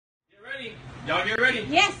Y'all get ready?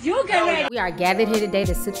 Yes, you get ready. We are gathered here today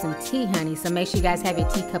to sip some tea, honey. So make sure you guys have your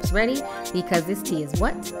teacups ready because this tea is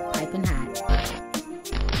what? Piping hot.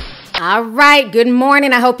 All right, good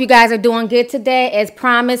morning. I hope you guys are doing good today. As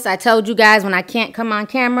promised, I told you guys when I can't come on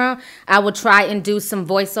camera, I will try and do some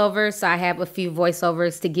voiceovers. So I have a few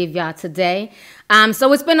voiceovers to give y'all today.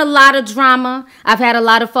 So it's been a lot of drama. I've had a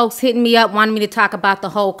lot of folks hitting me up wanting me to talk about the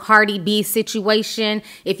whole Cardi B situation.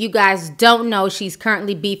 If you guys don't know, she's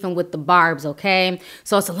currently beefing with the Barbs, okay?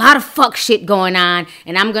 So it's a lot of fuck shit going on,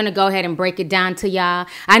 and I'm going to go ahead and break it down to y'all.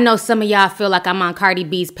 I know some of y'all feel like I'm on Cardi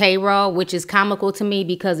B's payroll, which is comical to me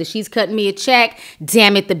because if she's cutting me a check,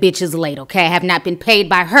 damn it, the bitch is late, okay? I have not been paid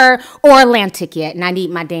by her or Atlantic yet, and I need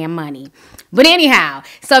my damn money. But anyhow,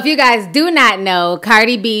 so if you guys do not know,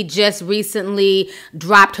 Cardi B just recently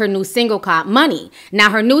dropped her new single called Money. Now,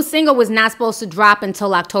 her new single was not supposed to drop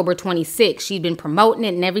until October 26th. She'd been promoting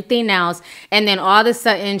it and everything else. And then all of a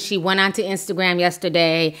sudden, she went onto Instagram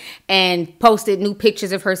yesterday and posted new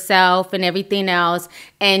pictures of herself and everything else.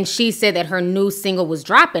 And she said that her new single was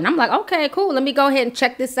dropping. I'm like, okay, cool. Let me go ahead and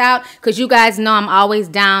check this out. Because you guys know I'm always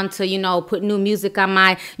down to, you know, put new music on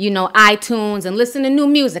my, iTunes and listen to new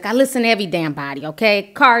music. I listen to every damn body,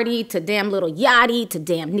 okay? Cardi to damn Little Yachty to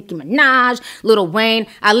damn Nicki Minaj, Lil Wayne.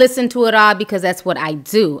 I listen to it all because that's what I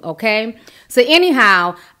do, okay? So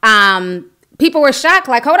anyhow, people were shocked,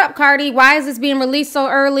 like, hold up, Cardi, why is this being released so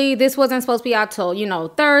early? This wasn't supposed to be out till,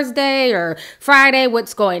 Thursday or Friday.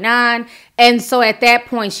 What's going on? And so at that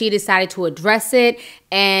point, she decided to address it,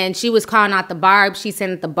 and she was calling out the Barbs. She said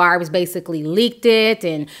that the Barbs basically leaked it,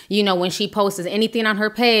 and, when she posts anything on her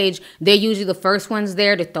page, they're usually the first ones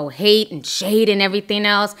there to throw hate and shade and everything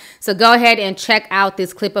else. So go ahead and check out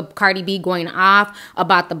this clip of Cardi B going off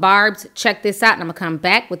about the Barbs. Check this out, and I'm going to come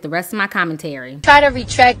back with the rest of my commentary. Try to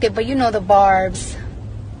retract it, but the Barbs.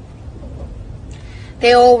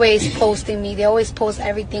 They always posting me. They always post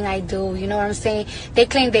everything I do. You know what I'm saying? They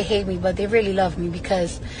claim they hate me, but they really love me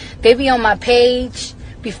because they be on my page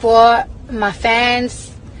before my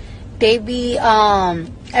fans. They be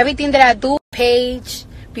everything that I do page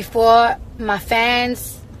before my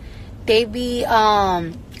fans. They be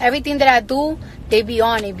everything that I do, they be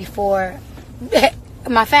on it before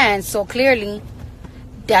my fans. So clearly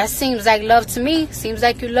that seems like love to me. Seems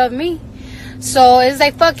like you love me. So it's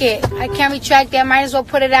like, fuck it. I can't retract that. Might as well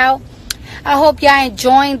put it out. I hope y'all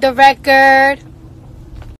enjoying the record.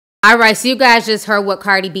 All right, so you guys just heard what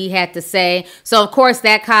Cardi B had to say. So, of course,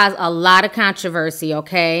 that caused a lot of controversy,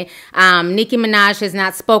 okay? Nicki Minaj has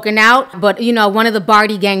not spoken out, but, one of the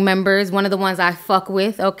Barty gang members, one of the ones I fuck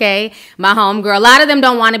with, okay? My homegirl. A lot of them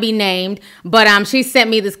don't want to be named, but she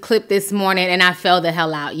sent me this clip this morning, and I fell the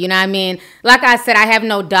hell out, you know what I mean? Like I said, I have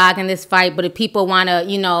no dog in this fight, but if people want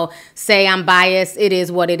to, say I'm biased, it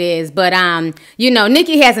is what it is. But,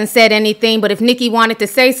 Nicki hasn't said anything, but if Nicki wanted to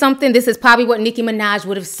say something, this is probably what Nicki Minaj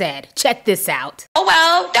would have said. Check this out. Oh,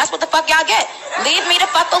 well, that's what the fuck y'all get. Leave me the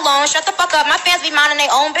fuck alone. Shut the fuck up. My fans be minding their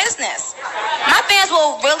own business. My fans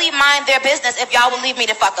will really mind their business if y'all will leave me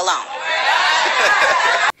the fuck alone.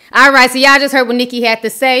 All right, so y'all just heard what Nicki had to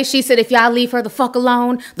say. She said if y'all leave her the fuck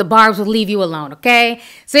alone, the Barbs will leave you alone, okay?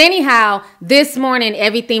 So anyhow, this morning,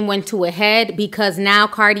 everything went to a head because now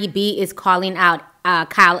Cardi B is calling out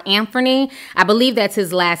Kyle Anthony. I believe that's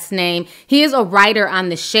his last name. He is a writer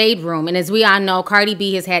on TheShadeRoom. And as we all know, Cardi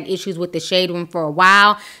B has had issues with TheShadeRoom for a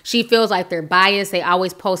while. She feels like they're biased. They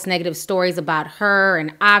always post negative stories about her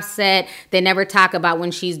and Offset. They never talk about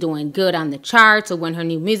when she's doing good on the charts or when her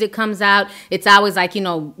new music comes out. It's always like,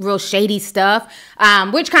 real shady stuff,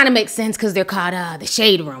 which kind of makes sense because they're called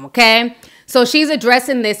TheShadeRoom, okay? So she's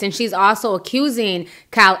addressing this, and she's also accusing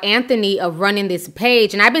Kyle Anthony of running this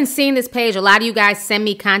page. And I've been seeing this page. A lot of you guys send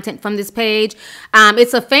me content from this page.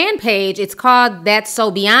 It's a fan page. It's called That's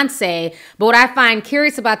So Beyonce. But what I find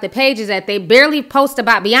curious about the page is that they barely post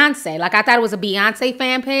about Beyonce. Like, I thought it was a Beyonce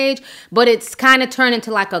fan page, but it's kind of turned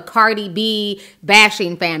into like a Cardi B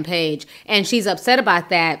bashing fan page. And she's upset about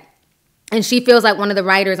that. And she feels like one of the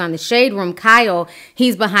writers on TheShadeRoom, Kyle,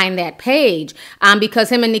 he's behind that page because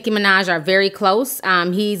him and Nicki Minaj are very close.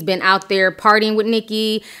 He's been out there partying with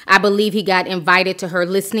Nicki. I believe he got invited to her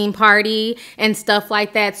listening party and stuff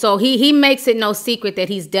like that. So he makes it no secret that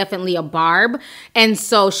he's definitely a Barb. And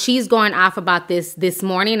so she's going off about this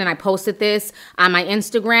morning, and I posted this on my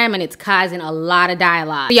Instagram, and it's causing a lot of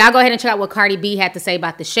dialogue. So y'all go ahead and check out what Cardi B had to say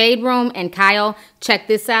about TheShadeRoom. And Kyle, check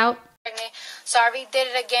this out. So I redid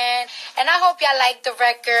it again, and I hope y'all like the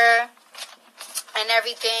record and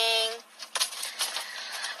everything.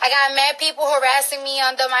 I got mad people harassing me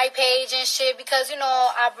under my page and shit because,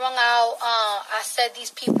 I brung out, I said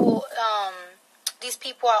these people these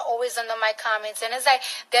people are always under my comments. And it's like,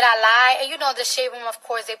 did I lie? And you know, the Shade Room, of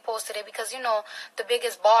course, they posted it because, you know, the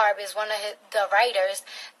biggest Barb is one of the writers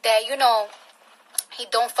that, you know, he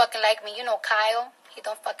don't fucking like me. You know, Kyle. He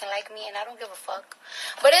don't fucking like me, and I don't give a fuck.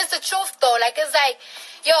 But it's the truth, though. Like, it's like,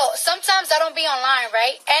 yo, sometimes I don't be online,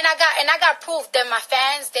 right? And I got proof that my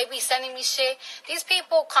fans, they be sending me shit. These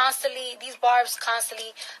people constantly, these Barbs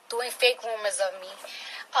constantly doing fake rumors of me.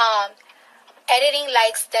 Editing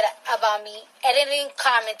likes about me, editing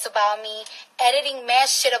comments about me, editing mad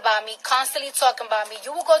shit about me, constantly talking about me.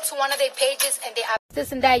 You will go to one of their pages and they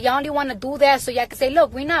this and that. Y'all only want to do that so y'all can say,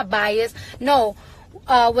 look, we're not biased. No.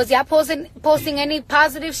 Was y'all posting any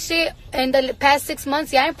positive shit in the past 6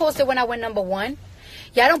 months? Y'all ain't posted when I went #1.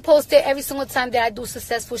 Y'all don't post it every single time that I do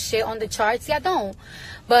successful shit on the charts. Y'all don't.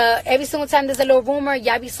 But every single time there's a little rumor,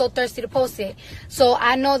 y'all be so thirsty to post it. So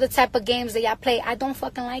I know the type of games that y'all play. I don't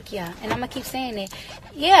fucking like y'all. And I'm going to keep saying it.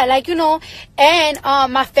 Yeah, like, you know. And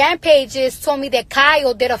my fan pages told me that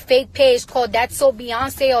Kyle did a fake page called That's So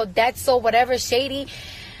Beyonce or That's So Whatever Shady.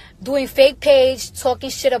 Doing fake page, talking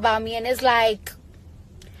shit about me. And it's like,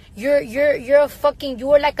 you're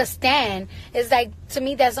like a stan. It's like, to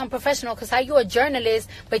me, that's unprofessional, because how you a journalist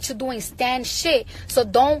but you're doing stan shit. So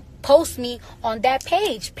don't post me on that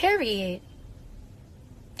page, period.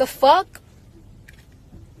 The fuck?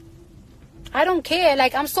 I don't care.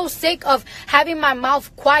 Like, I'm so sick of having my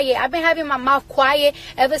mouth quiet. I've been having my mouth quiet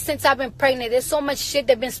ever since I've been pregnant. There's so much shit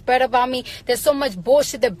that been spread about me. There's so much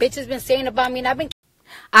bullshit that bitches been saying about me, and I've been...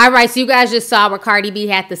 All right, so you guys just saw what Cardi B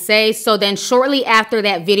had to say. So then shortly after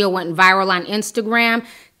that video went viral on Instagram,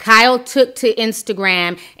 Kyle took to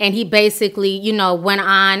Instagram and he basically, you know, went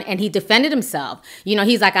on and he defended himself. You know,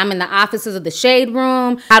 he's like, I'm in the offices of the Shade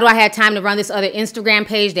Room. How do I have time to run this other Instagram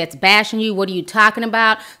page that's bashing you? What are you talking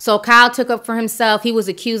about? So Kyle took up for himself. He was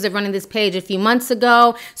accused of running this page a few months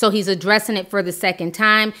ago. So he's addressing it for the second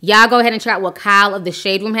time. Y'all go ahead and check out what Kyle of the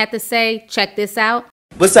Shade Room had to say. Check this out.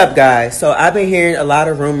 What's up, guys? So I've been hearing a lot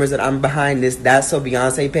of rumors that I'm behind this That's So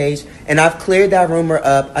Beyonce page, and I've cleared that rumor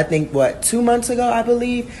up, I think, 2 months ago, I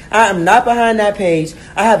believe. I am not behind that page.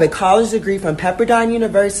 I have a college degree from Pepperdine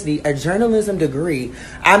University, a journalism degree.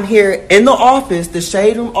 I'm here in the office, the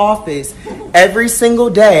Shade Room office, every single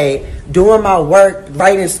day, doing my work,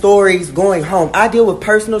 writing stories, going home. I deal with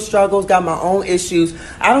personal struggles, got my own issues.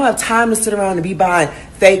 I don't have time to sit around and be behind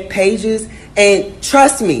fake pages. And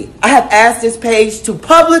trust me, I have asked this page to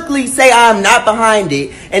publicly say I am not behind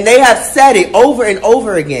it, and they have said it over and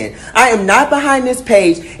over again. I am not behind this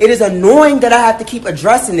page. It is annoying that I have to keep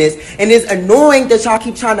addressing this, and it is annoying that y'all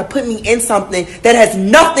keep trying to put me in something that has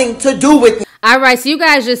nothing to do with me. All right, so you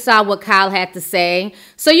guys just saw what Kyle had to say.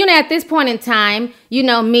 So, you know, at this point in time, you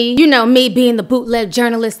know me being the bootleg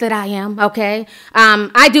journalist that I am, okay?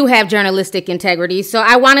 I do have journalistic integrity, so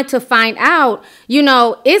I wanted to find out, you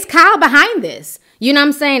know, is Kyle behind this? You know what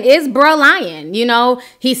I'm saying? Is bruh lying? You know,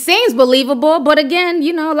 he seems believable, but again,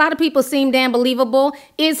 you know, a lot of people seem damn believable.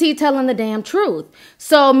 Is he telling the damn truth?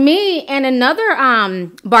 So me and another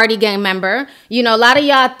Bardi gang member, you know, a lot of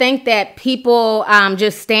y'all think that people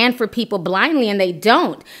just stand for people blindly, and they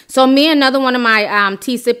don't. So me and another one of my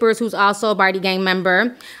tea sippers, who's also a Bardi gang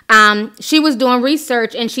member, she was doing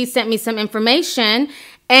research and she sent me some information.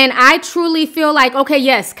 And I truly feel like, okay,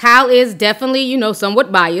 yes, Kyle is definitely, you know,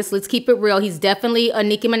 somewhat biased. Let's keep it real. He's definitely a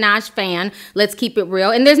Nicki Minaj fan. Let's keep it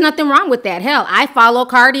real. And there's nothing wrong with that. Hell, I follow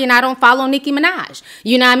Cardi and I don't follow Nicki Minaj.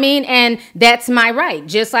 You know what I mean? And that's my right.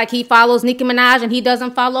 Just like he follows Nicki Minaj and he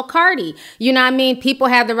doesn't follow Cardi. You know what I mean? People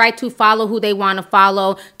have the right to follow who they want to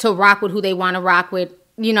follow, to rock with who they want to rock with.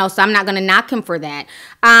 You know, so I'm not going to knock him for that.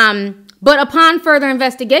 But upon further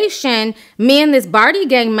investigation, me and this Bardi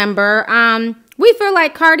gang member, we feel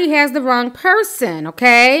like Cardi has the wrong person,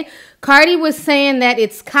 okay? Cardi was saying that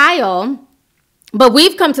it's Kyle, but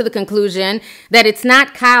we've come to the conclusion that it's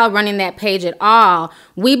not Kyle running that page at all.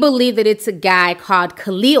 We believe that it's a guy called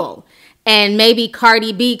Khalil. And maybe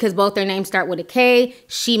Cardi B, because both their names start with a K,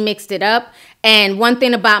 she mixed it up. And one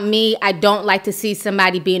thing about me, I don't like to see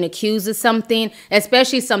somebody being accused of something,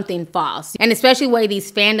 especially something false. And especially the way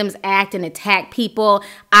these fandoms act and attack people.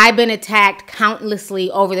 I've been attacked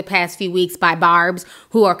countlessly over the past few weeks by Barbs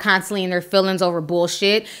who are constantly in their feelings over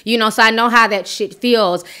bullshit. You know, so I know how that shit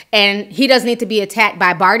feels. And he doesn't need to be attacked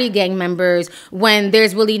by Bardi gang members when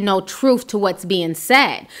there's really no truth to what's being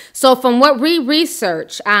said. So from what we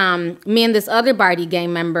researched, me and this other Bardi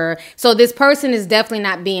gang member, so this person is definitely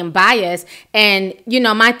not being biased. And,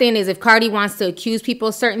 my thing is, if Cardi wants to accuse people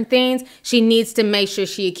of certain things, she needs to make sure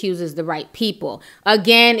she accuses the right people.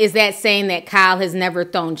 Again, is that saying that Kyle has never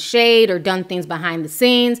thrown shade or done things behind the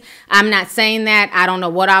scenes? I'm not saying that. I don't know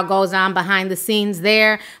what all goes on behind the scenes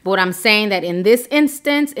there. But what I'm saying that in this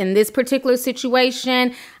instance, in this particular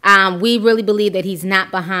situation, we really believe that he's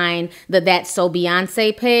not behind the That's So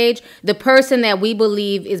Beyonce page. The person that we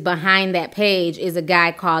believe is behind that page is a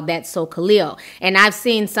guy called That's So Khalil. And I've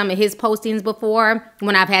seen some of his postings before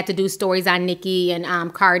when I've had to do stories on Nicki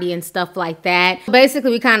and Cardi and stuff like that. Basically,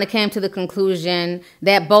 we kind of came to the conclusion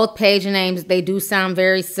that both page names, they do sound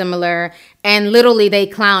very similar. And literally, they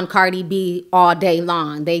clown Cardi B all day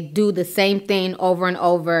long. They do the same thing over and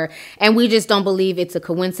over. And we just don't believe it's a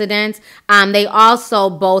coincidence. They also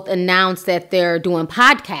both announced that they're doing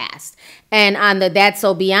podcasts. And on the That's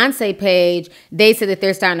So Beyonce page, they said that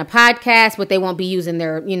they're starting a podcast, but they won't be using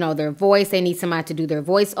their, their voice. They need somebody to do their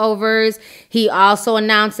voiceovers. He also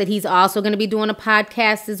announced that he's also going to be doing a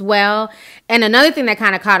podcast as well. And another thing that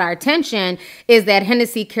kind of caught our attention is that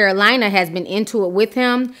Hennessy Carolina has been into it with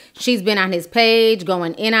him. She's been on his page,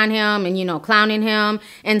 going in on him and, clowning him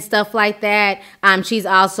and stuff like that. She's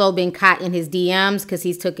also been caught in his DMs because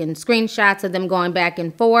he's taken screenshots of them going back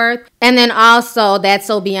and forth. And then also, That's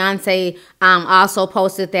So Beyonce also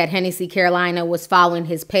posted that Hennessy Carolina was following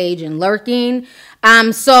his page and lurking.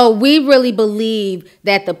 So we really believe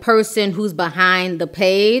that the person who's behind the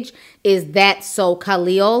page is That's So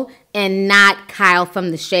Khalil and not Kyle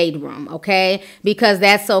from the Shade Room, okay? Because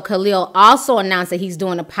That's So Khalil also announced that he's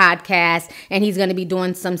doing a podcast and he's going to be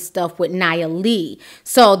doing some stuff with Nia Lee.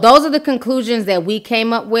 So those are the conclusions that we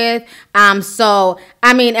came up with. Am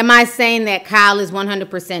I saying that Kyle is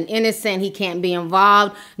 100% innocent? He can't be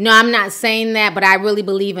involved? No, I'm not saying that, but I really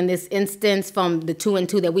believe in this instance from the 2 and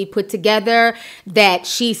 2 that we put together that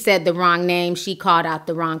she said the wrong name. She called out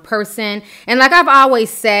the wrong person. And like I've always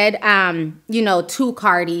said, to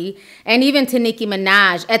Cardi and even to Nicki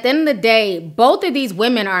Minaj, at the end of the day, both of these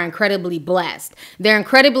women are incredibly blessed. They're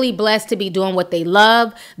incredibly blessed to be doing what they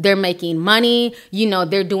love. They're making money.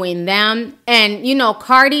 They're doing them. And,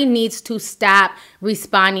 Cardi needs to stop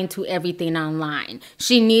responding to everything online.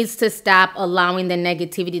 She needs to stop allowing the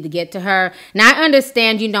negativity to get to her. Now, I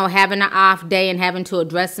understand, having an off day and having to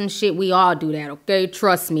address some shit. We all do that, okay?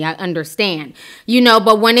 Trust me, I understand.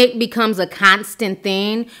 But when it becomes a constant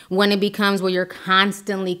thing, when it becomes where you're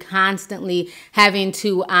constantly having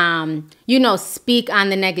to, speak on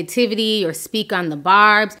the negativity or speak on the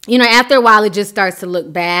barbs, after a while, it just starts to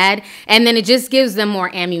look bad. And then it just gives them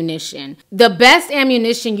more ammunition. The best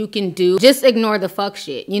ammunition you can do, just ignore the fuck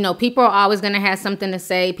shit. People are always going to have something to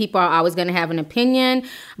say. People are always going to have an opinion.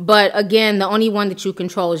 But again, the only one that you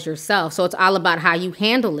control is yourself. So it's all about how you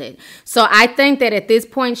handle it. So I think that at this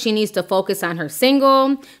point, she needs to focus on her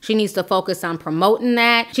single. She needs to focus on promoting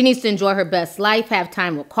that. She needs to enjoy her best life, have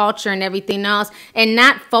time with culture and everything else, and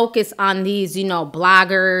not focus on these,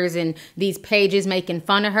 bloggers and these pages making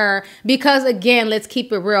fun of her. Because again, let's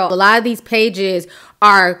keep it real. A lot of these pages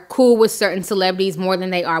are cool with certain celebrities more than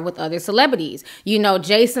they are with other celebrities.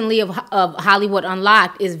 Jason Lee of Hollywood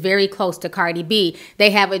Unlocked is very close to Cardi B. They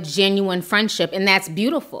have a genuine friendship, and that's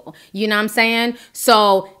beautiful. You know what I'm saying?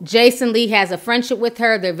 So Jason Lee has a friendship with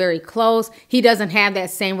her. They're very close. He doesn't have that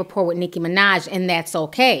same rapport with Nicki Minaj, and that's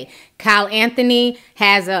okay. Kyle Anthony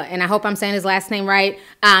has and I hope I'm saying his last name right,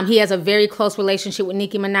 he has a very close relationship with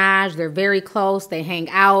Nicki Minaj. They're very close. They hang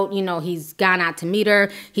out. He's gone out to meet her.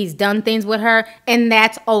 He's done things with her, and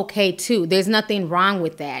that's okay too. There's nothing wrong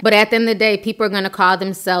with that. But at the end of the day, people are going to call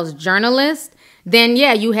themselves journalists. Then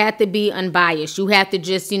yeah, you have to be unbiased. You have to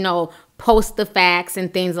just, post the facts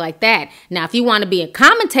and things like that. Now, if you want to be a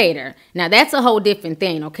commentator, now that's a whole different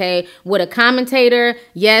thing, okay? With a commentator,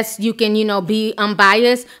 yes, you can, be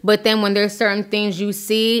unbiased, but then when there's certain things you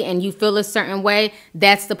see and you feel a certain way,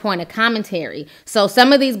 that's the point of commentary. So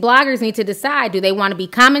some of these bloggers need to decide, do they want to be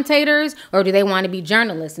commentators or do they want to be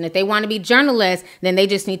journalists? And if they want to be journalists, then they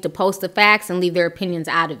just need to post the facts and leave their opinions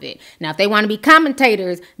out of it. Now, if they want to be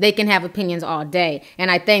commentators, they can have opinions all day.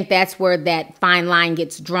 And I think that's where that fine line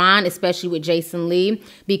gets drawn, especially with Jason Lee,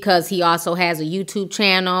 because he also has a YouTube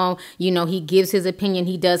channel. He gives his opinion.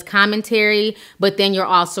 He does commentary, but then you're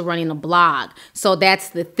also running a blog. So that's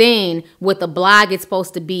the thing. With a blog, it's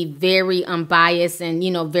supposed to be very unbiased and,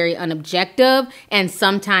 very unobjective. And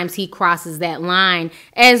sometimes he crosses that line,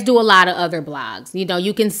 as do a lot of other blogs.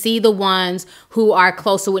 You can see the ones who are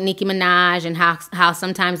closer with Nicki Minaj and how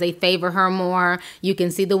sometimes they favor her more. You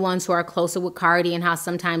can see the ones who are closer with Cardi and how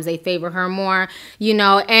sometimes they favor her more,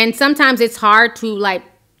 and sometimes it's hard to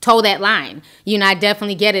toe that line. You know, I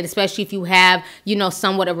definitely get it, especially if you have, you know,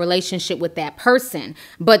 somewhat a relationship with that person.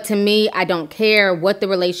 But to me, I don't care what the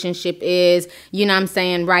relationship is. You know what I'm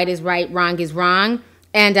saying? Right is right, wrong is wrong.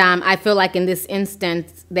 And I feel like in this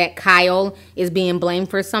instance that Kyle is being blamed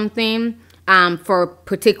for something, for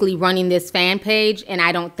particularly running this fan page. And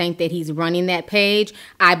I don't think that he's running that page.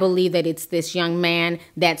 I believe that it's this young man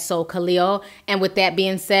that sold Khalil. And with that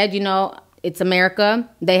being said, you know, it's America.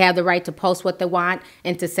 They have the right to post what they want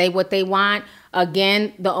and to say what they want.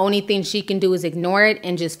 Again, the only thing she can do is ignore it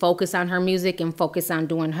and just focus on her music and focus on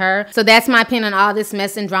doing her. So that's my opinion on all this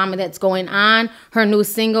mess and drama that's going on. Her new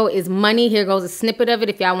single is Money. Here goes a snippet of it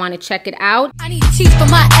if y'all want to check it out. I need teeth for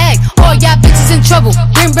my egg. All y'all bitches in trouble.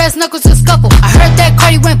 Bring brass knuckles to scuffle. I heard that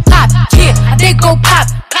Cardi went pop. Yeah, I did go pop.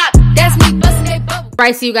 Pop. That's me busting that bubble.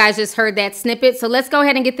 Right, so you guys just heard that snippet. So let's go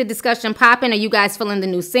ahead and get the discussion popping. Are you guys feeling the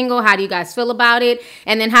new single? How do you guys feel about it?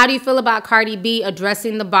 And then how do you feel about Cardi B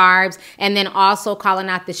addressing the Barbs and then also calling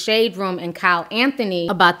out the Shade Room and Kyle Anthony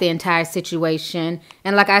about the entire situation?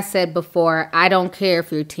 And like I said before, I don't care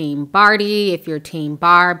if you're Team Barty, if you're Team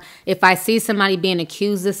Barb. If I see somebody being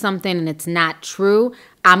accused of something and it's not true,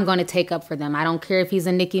 I'm going to take up for them. I don't care if he's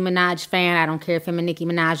a Nicki Minaj fan. I don't care if him and Nicki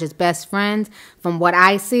Minaj is best friends. From what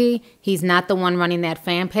I see, he's not the one running that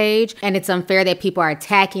fan page. And it's unfair that people are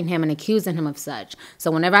attacking him and accusing him of such.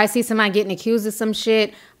 So whenever I see somebody getting accused of some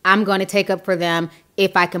shit, I'm going to take up for them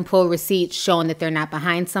if I can pull receipts showing that they're not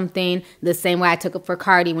behind something, the same way I took up for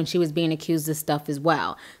Cardi when she was being accused of stuff as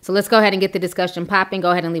well. So let's go ahead and get the discussion popping.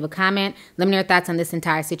 Go ahead and leave a comment. Let me know your thoughts on this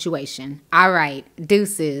entire situation. All right,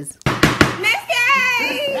 deuces.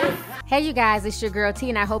 Hey you guys, it's your girl T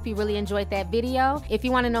and I hope you really enjoyed that video. If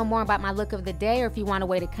you want to know more about my look of the day or if you want a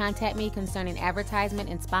way to contact me concerning advertisement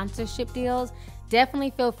and sponsorship deals, definitely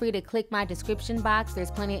feel free to click my description box.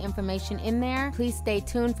 There's plenty of information in there. Please stay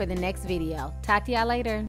tuned for the next video. Talk to y'all later.